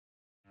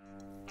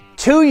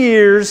2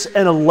 years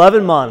and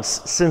 11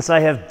 months since I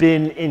have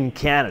been in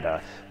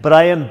Canada, but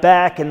I am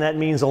back, and that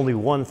means only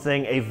one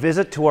thing: a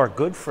visit to our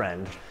good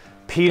friend,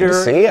 Peter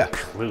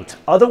Klutt,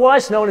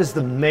 otherwise known as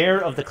the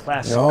mayor of the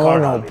classic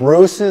car hobby.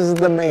 Bruce is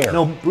the mayor.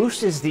 No,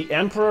 Bruce is the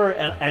emperor,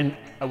 and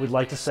I would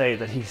like to say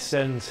that he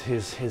sends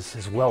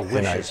his well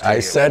wishes to you. I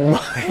said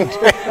mine.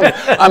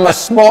 I'm a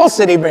small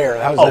city mayor.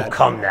 How's that?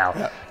 Come now.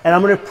 Yeah. And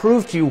I'm going to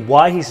prove to you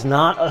why he's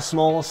not a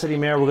small city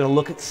mayor. We're going to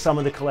look at some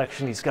of the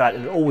collection he's got,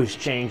 and it always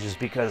changes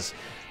because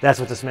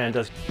that's what this man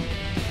does.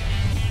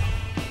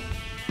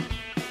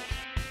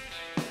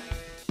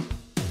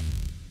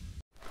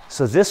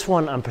 So this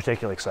one I'm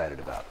particularly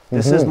excited about.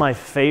 This is my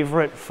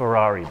favorite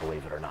Ferrari,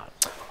 believe it or not.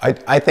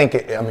 I think,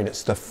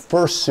 it's the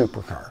first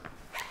supercar.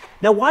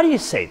 Now, why do you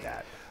say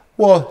that?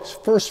 Well,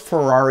 first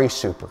Ferrari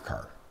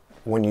supercar.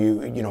 When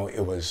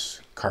it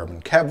was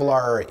carbon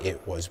Kevlar, it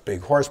was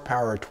big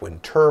horsepower, twin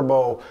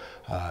turbo,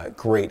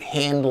 great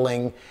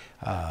handling,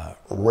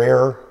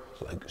 rare,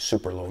 like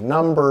super low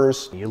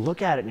numbers. You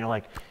look at it and you're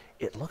like,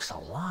 it looks a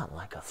lot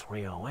like a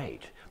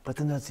 308. But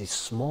then there's these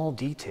small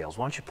details.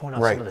 Why don't you point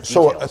out some of the details?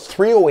 So a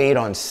 308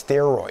 on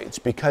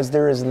steroids, because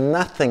there is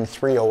nothing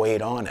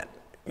 308 on it.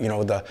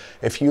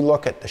 If you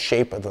look at the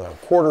shape of the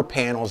quarter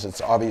panels,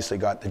 it's obviously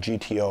got the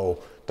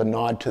GTO, the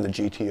nod to the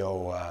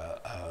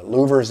GTO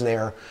louvers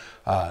there.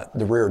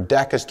 The rear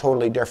deck is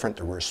totally different.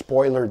 The rear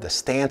spoiler, the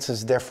stance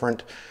is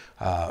different.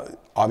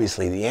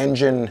 Obviously the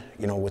engine,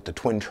 with the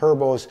twin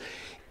turbos.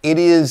 It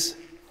is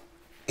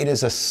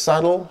a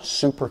subtle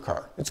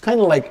supercar. It's kind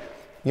of like,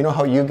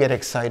 how you get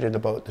excited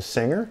about the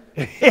Singer?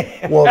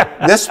 Well,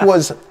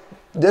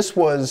 this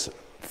was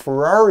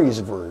Ferrari's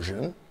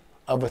version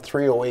of a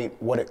 308,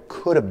 what it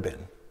could have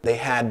been. They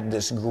had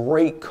this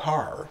great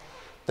car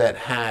that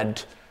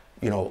had,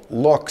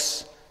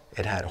 looks,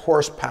 it had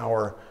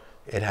horsepower,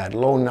 it had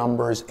low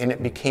numbers, and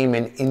it became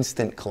an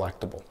instant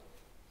collectible.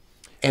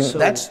 And so,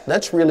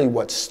 that's really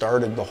what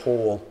started the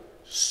whole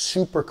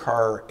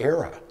supercar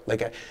era.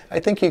 Like, I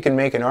think you can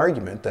make an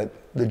argument that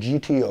the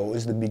GTO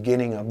is the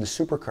beginning of the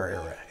supercar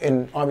era.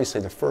 And obviously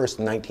the first,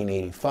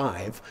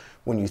 1985,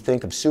 when you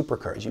think of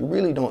supercars, you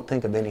really don't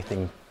think of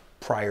anything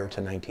prior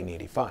to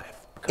 1985.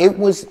 It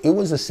was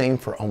the same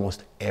for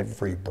almost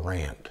every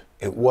brand.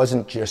 It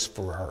wasn't just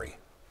Ferrari.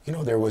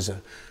 There was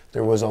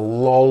a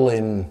lull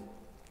in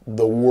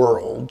the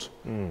world.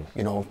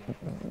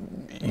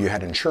 You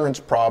had insurance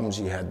problems,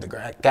 you had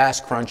the gas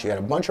crunch, you had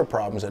a bunch of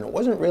problems, and it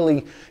was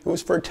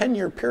for a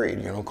 10-year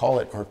period, call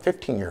it, or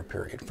 15-year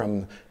period,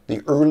 from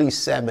the early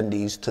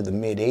 70s to the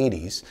mid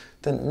 80s,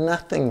 that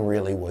nothing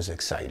really was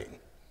exciting.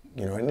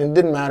 And it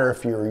didn't matter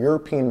if you were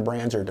European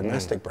brands or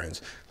domestic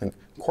brands. Like,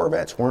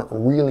 Corvettes weren't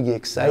really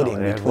exciting. No,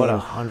 they had,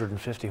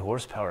 150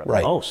 horsepower at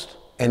most.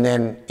 And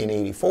then in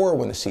 '84,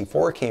 when the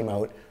C4 came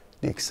out,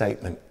 the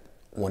excitement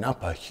went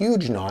up a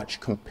huge notch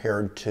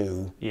compared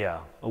to a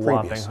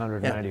whopping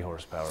 190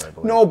 horsepower, I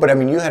believe. No, but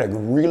you had a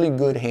really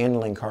good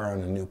handling car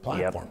on a new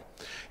platform.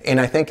 Yep. And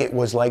I think it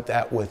was like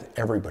that with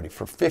everybody.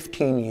 For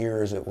 15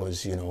 years, it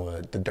was,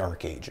 the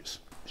dark ages.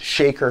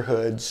 Shaker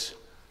hoods,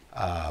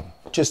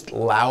 just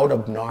loud,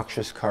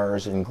 obnoxious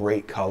cars in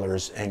great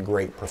colors and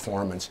great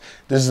performance.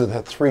 This is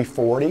the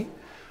 340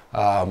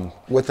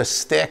 with a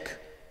stick,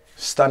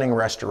 stunning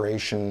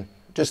restoration.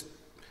 Just,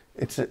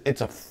 it's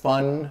a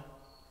fun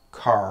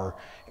car,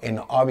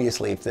 and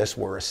obviously if this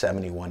were a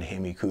 71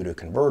 Hemi Cuda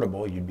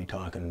convertible, you'd be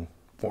talking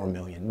 $4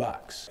 million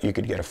bucks. You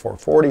could get a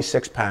 440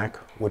 6-pack,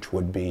 which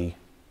would be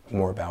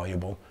more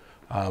valuable.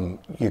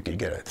 You could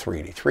get a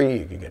 383,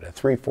 you could get a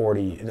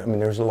 340.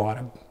 There's a lot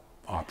of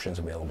options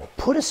available.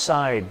 Put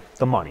aside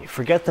the money,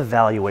 forget the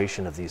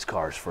valuation of these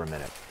cars for a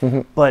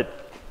minute,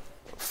 but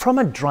from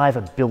a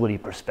drivability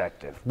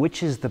perspective,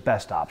 which is the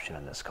best option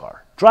in this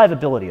car?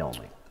 Drivability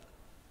only.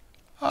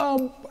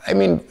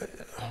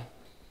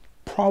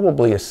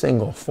 Probably a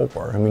single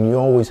 4. You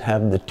always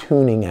have the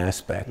tuning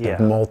aspect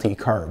of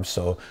multi-carbs.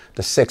 So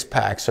the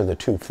 6-packs or the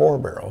 2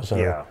 4-barrels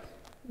are,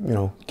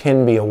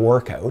 can be a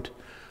workout.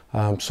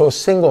 So a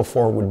single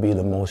 4 would be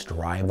the most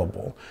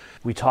drivable.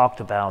 We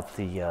talked about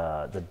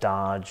the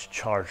Dodge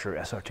Charger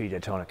SRT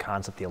Daytona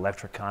concept, the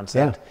electric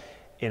concept,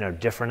 in a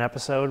different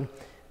episode.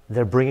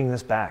 They're bringing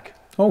this back.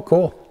 Oh,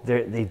 cool.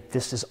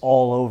 This is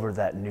all over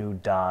that new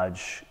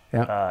Dodge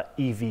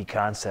EV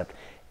concept.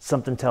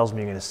 Something tells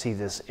me you're going to see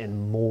this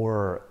in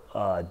more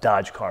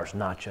Dodge cars,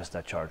 not just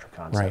that Charger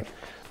concept. Right.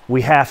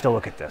 We have to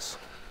look at this.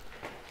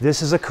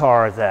 This is a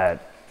car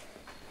that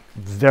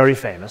very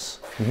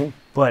famous,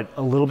 but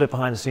a little bit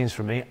behind the scenes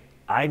for me.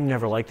 I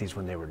never liked these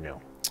when they were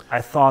new.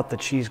 I thought the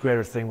cheese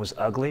grater thing was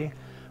ugly,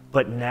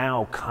 but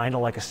now, kind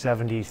of like a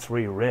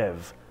 73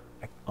 Riv,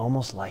 I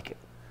almost like it.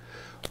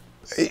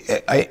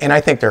 And I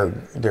think they're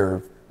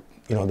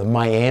the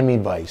Miami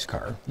Vice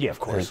car. Yeah, of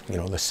course.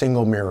 The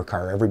single mirror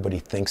car, everybody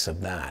thinks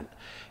of that.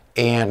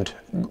 And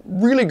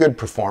really good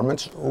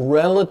performance,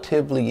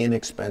 relatively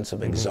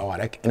inexpensive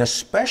exotic, and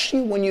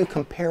especially when you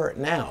compare it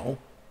now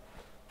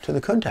to the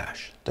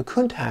Countach. The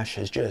Countach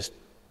has just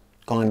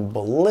gone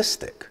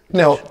ballistic.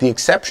 Now, the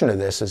exception to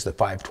this is the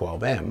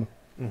 512M,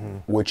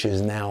 which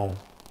is now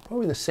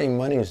probably the same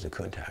money as the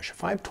Countach.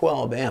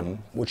 512M,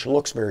 which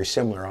looks very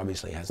similar,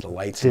 obviously has the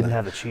lights. Didn't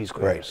have the cheese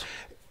graters.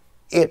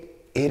 Right.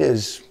 It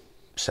is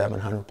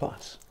 700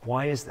 plus.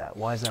 Why is that?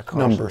 Why is that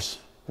car?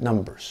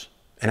 Numbers.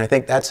 And I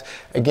think that's,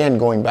 again,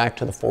 going back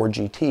to the Ford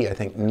GT, I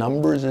think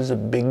numbers is a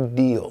big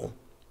deal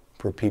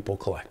for people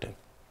collecting.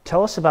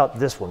 Tell us about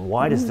this one.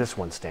 Why does this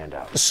one stand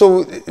out?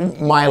 So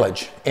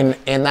mileage, and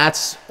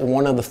that's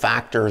one of the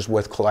factors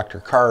with collector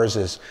cars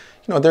is,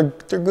 you know,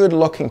 they're good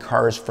looking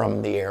cars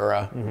from the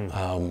era.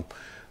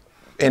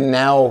 And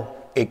now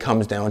it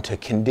comes down to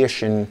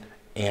condition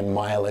and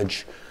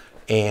mileage.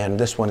 And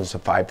this one is a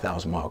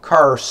 5,000 mile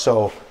car,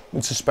 so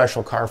it's a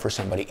special car for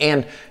somebody.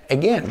 And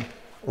again,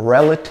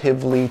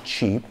 relatively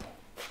cheap,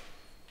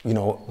 you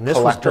know, and this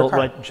was built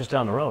right just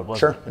down the road,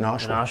 wasn't it? Sure, in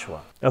Oshawa.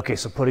 Okay,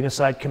 so putting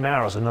aside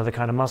Camaros, another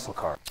kind of muscle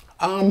car.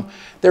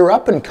 They're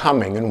up and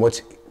coming, and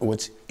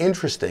what's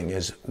interesting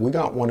is we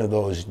got one of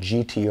those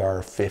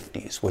GTR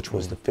 50s, which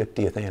was the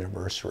 50th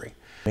anniversary.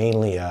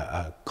 Mainly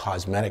a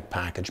cosmetic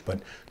package, but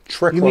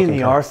trick looking. You mean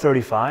the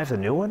R35, the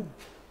new one?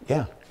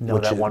 Yeah. No,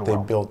 that one they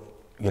built,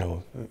 you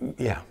know,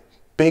 yeah,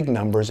 big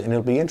numbers, and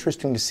it'll be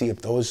interesting to see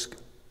if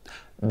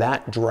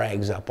that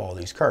drags up all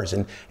these cars.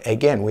 And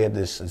again, we had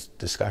this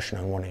discussion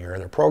on one of your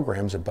other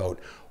programs about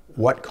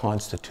what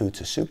constitutes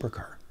a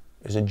supercar.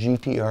 Is a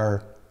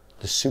GTR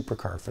the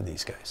supercar for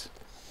these guys?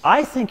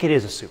 I think it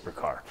is a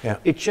supercar. Yeah.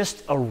 It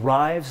just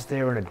arrives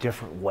there in a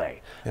different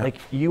way. Yeah. Like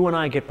you and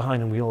I get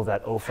behind the wheel of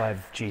that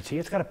 05 GT.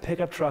 It's got a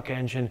pickup truck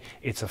engine.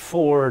 It's a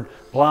Ford,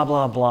 blah,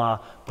 blah, blah,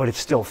 but it's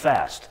still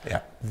fast.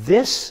 Yeah.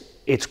 This,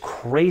 it's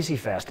crazy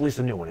fast, at least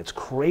the new one. It's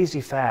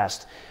crazy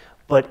fast,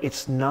 but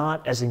it's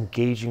not as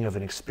engaging of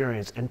an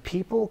experience. And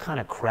people kind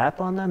of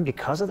crap on them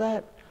because of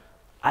that.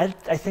 I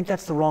think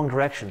that's the wrong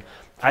direction.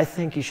 I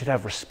think you should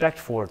have respect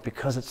for it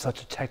because it's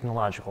such a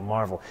technological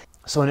marvel.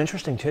 So an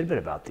interesting tidbit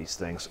about these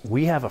things.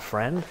 We have a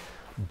friend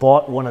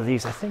bought one of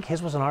these. I think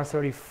his was an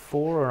R34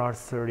 or an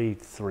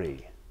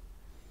R33.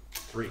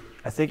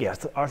 I think, yeah,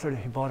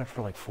 R30, he bought it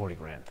for like 40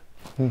 grand.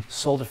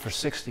 Sold it for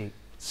 60,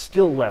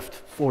 still left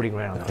 40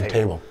 grand on the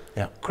table.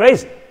 Yeah.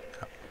 Crazy.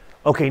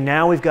 Okay,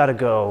 now we've got to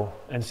go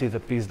and see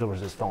the pièce de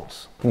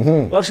résistance.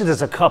 Well, actually,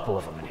 there's a couple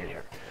of them in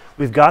here.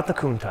 We've got the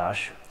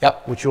Countach,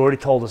 which you already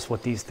told us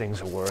what these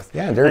things are worth.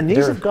 Yeah, and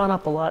these have gone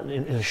up a lot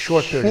in a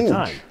short period of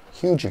time.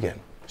 Huge again.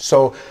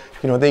 So,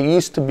 you know, they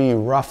used to be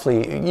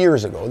roughly,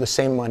 years ago, the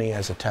same money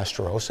as a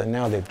Testarossa, and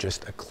now they've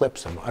just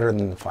eclipsed them, other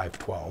than the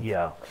 512.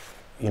 Yeah.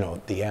 You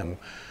know, the M.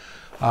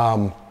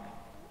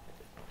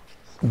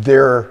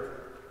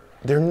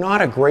 They're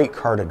not a great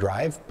car to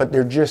drive, but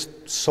they're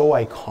just so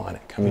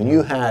iconic. I mean,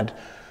 you had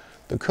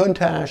the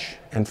Countach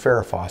and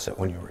Farrah Fawcett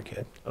when you were a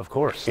kid. Of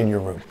course. In your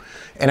room.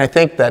 And I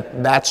think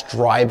that's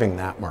driving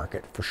that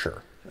market for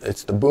sure.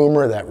 It's the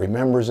boomer that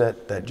remembers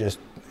it, that just,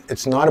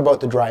 it's not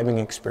about the driving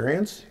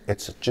experience,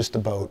 it's just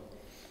about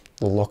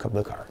the look of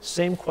the car.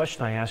 Same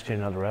question I asked you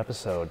in another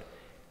episode.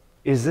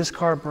 Is this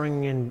car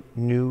bringing in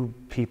new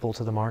people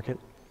to the market?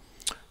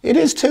 It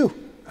is too.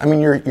 I mean,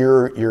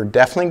 you're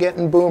definitely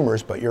getting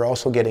boomers, but you're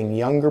also getting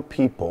younger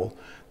people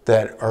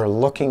that are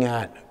looking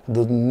at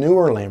the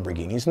newer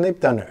Lamborghinis, and they've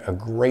done a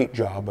great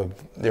job of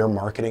their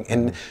marketing.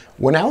 And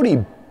when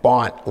Audi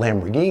bought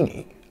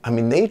Lamborghini, I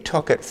mean, they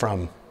took it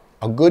from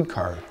a good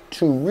car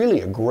to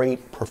really a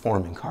great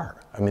performing car.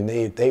 I mean,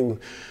 they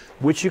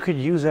which you could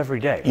use every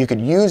day. You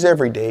could use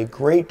every day,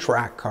 great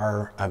track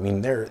car. I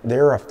mean,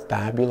 they're a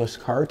fabulous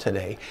car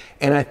today.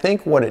 And I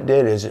think what it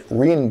did is it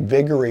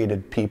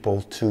reinvigorated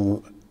people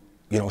to,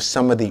 you know,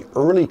 some of the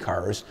early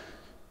cars,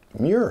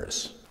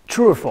 Muirs.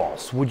 True or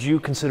false? Would you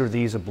consider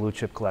these a blue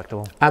chip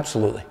collectible?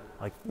 Absolutely.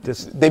 Like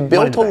this? They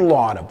built a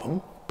lot of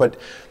them, but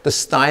the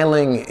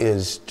styling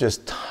is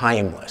just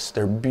timeless.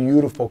 They're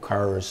beautiful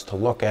cars to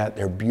look at.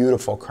 They're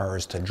beautiful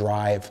cars to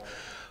drive.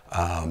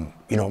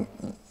 You know,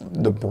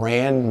 the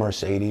brand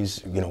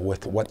Mercedes, you know,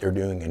 with what they're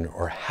doing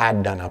or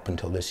had done up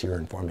until this year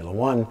in Formula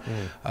One,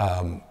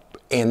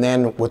 and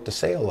then with the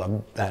sale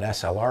of that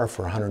SLR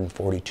for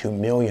 142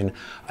 million,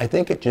 I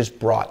think it just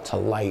brought to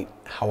light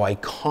how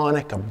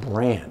iconic a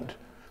brand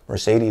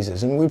Mercedes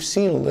is. And we've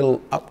seen a little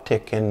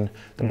uptick in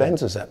the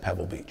Benzes at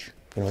Pebble Beach.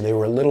 You know, they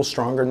were a little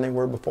stronger than they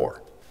were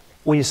before.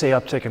 When you say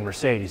uptick in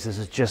Mercedes, is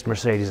it just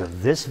Mercedes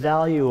of this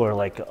value or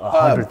like a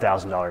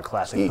 $100,000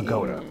 classic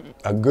Pagoda?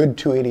 A good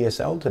 280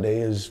 SL today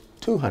is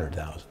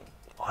 200,000.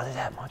 Oh, are they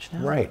that much now?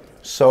 Right.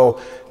 So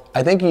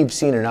I think you've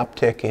seen an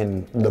uptick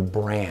in the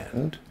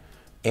brand,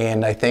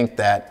 and I think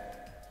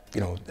that, you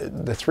know,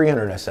 the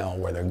 300 SL,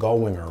 whether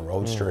Gullwing or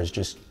Roadster, is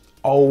just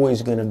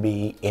always going to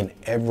be in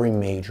every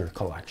major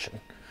collection.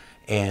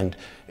 And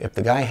if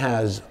the guy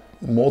has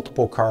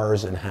multiple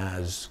cars and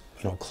has,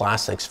 you know,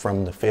 classics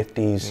from the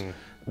 50s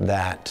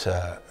that,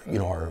 you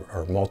know,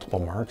 are multiple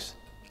marks,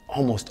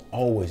 almost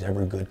always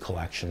every good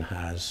collection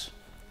has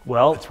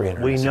a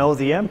 300 we SL. know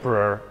the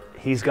Emperor,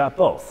 he's got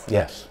both.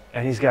 Yes.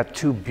 And he's got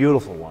two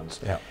beautiful ones.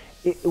 Yeah.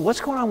 What's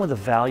going on with the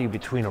value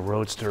between a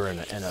Roadster and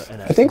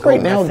a I think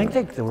right now, I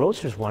think the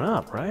Roadsters went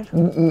up, right?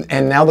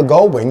 And now the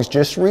Gullwings,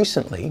 just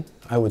recently,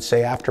 I would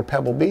say after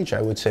Pebble Beach,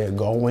 I would say a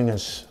Gullwing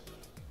is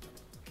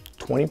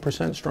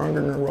 20%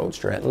 stronger than a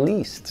Roadster, at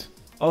least.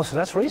 Oh, so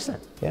that's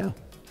recent. Yeah.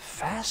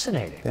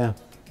 Fascinating. Yeah.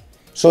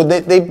 So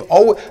they've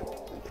always,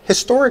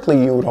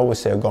 historically, you would always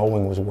say a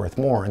Gullwing was worth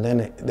more, and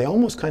then they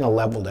almost kind of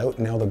leveled out,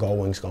 and now the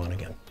Gullwing's gone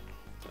again.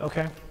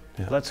 Okay.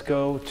 Yeah. Let's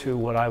go to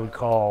what I would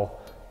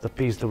call the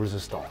piece de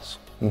resistance,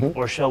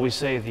 or shall we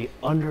say the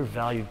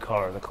undervalued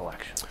car of the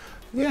collection.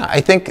 Yeah,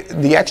 I think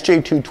the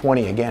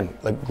XJ220, again,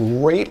 a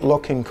great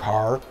looking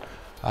car,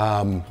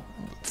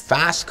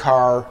 fast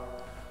car,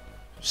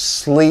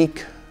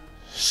 sleek,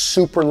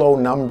 super low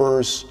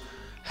numbers,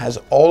 has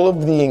all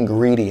of the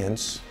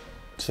ingredients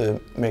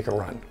to make a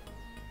run.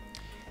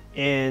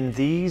 And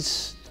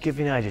these, give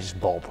me an idea,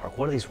 just ballpark,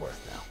 what are these worth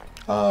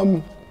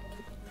now?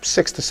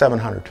 600 to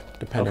 700,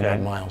 depending Okay.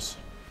 on miles.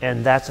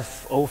 And that's a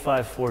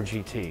 05 Ford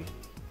GT.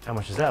 How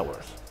much is that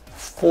worth?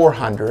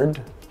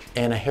 400,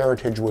 and a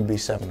Heritage would be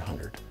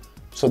 700.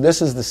 So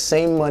this is the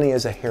same money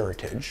as a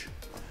Heritage.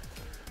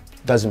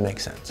 Doesn't make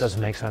sense. Doesn't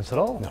make sense at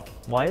all. No.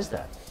 Why is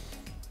that?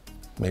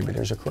 Maybe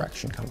there's a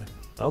correction coming.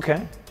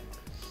 Okay.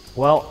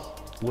 Well,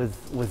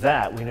 with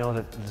that, we know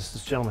that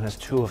this gentleman has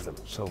two of them.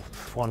 So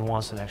if one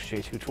wants an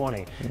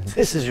XJ220,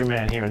 this is your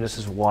man here, and this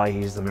is why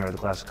he's the mayor of the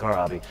classic car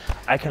hobby.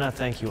 I cannot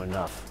thank you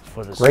enough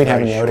for this Great very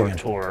having you out short again.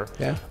 tour.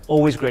 Yeah.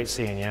 Always great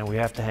seeing you. We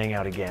have to hang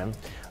out again.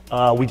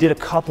 We did a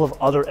couple of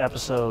other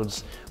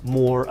episodes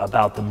more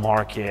about the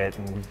market,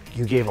 and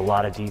you gave a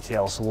lot of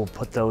details, so we'll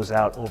put those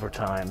out over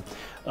time.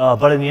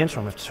 But in the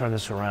interim, we have to turn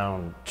this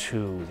around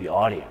to the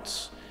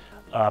audience.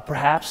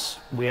 Perhaps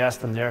we ask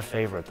them their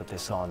favorite that they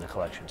saw in the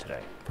collection today.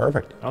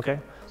 Perfect. Okay.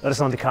 Let us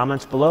know in the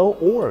comments below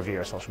or via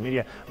our social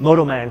media.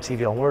 MotoMan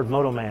TV on Word,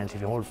 MotoMan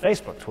TV on Word,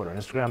 Facebook, Twitter, and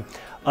Instagram.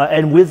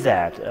 And with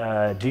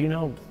that, do you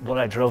know what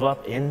I drove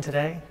up in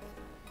today?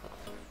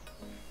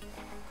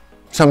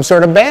 Some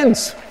sort of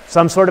Benz.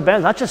 Some sort of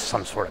Benz, not just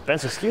some sort of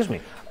Benz, excuse me.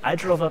 I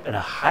drove up in a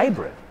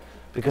hybrid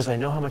because I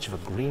know how much of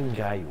a green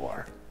guy you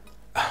are.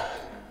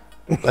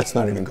 Let's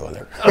not even go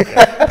there.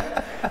 Okay.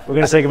 We're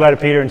going to say goodbye to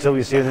Peter until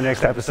we see you in the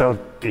next episode.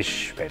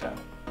 Bish, Peter.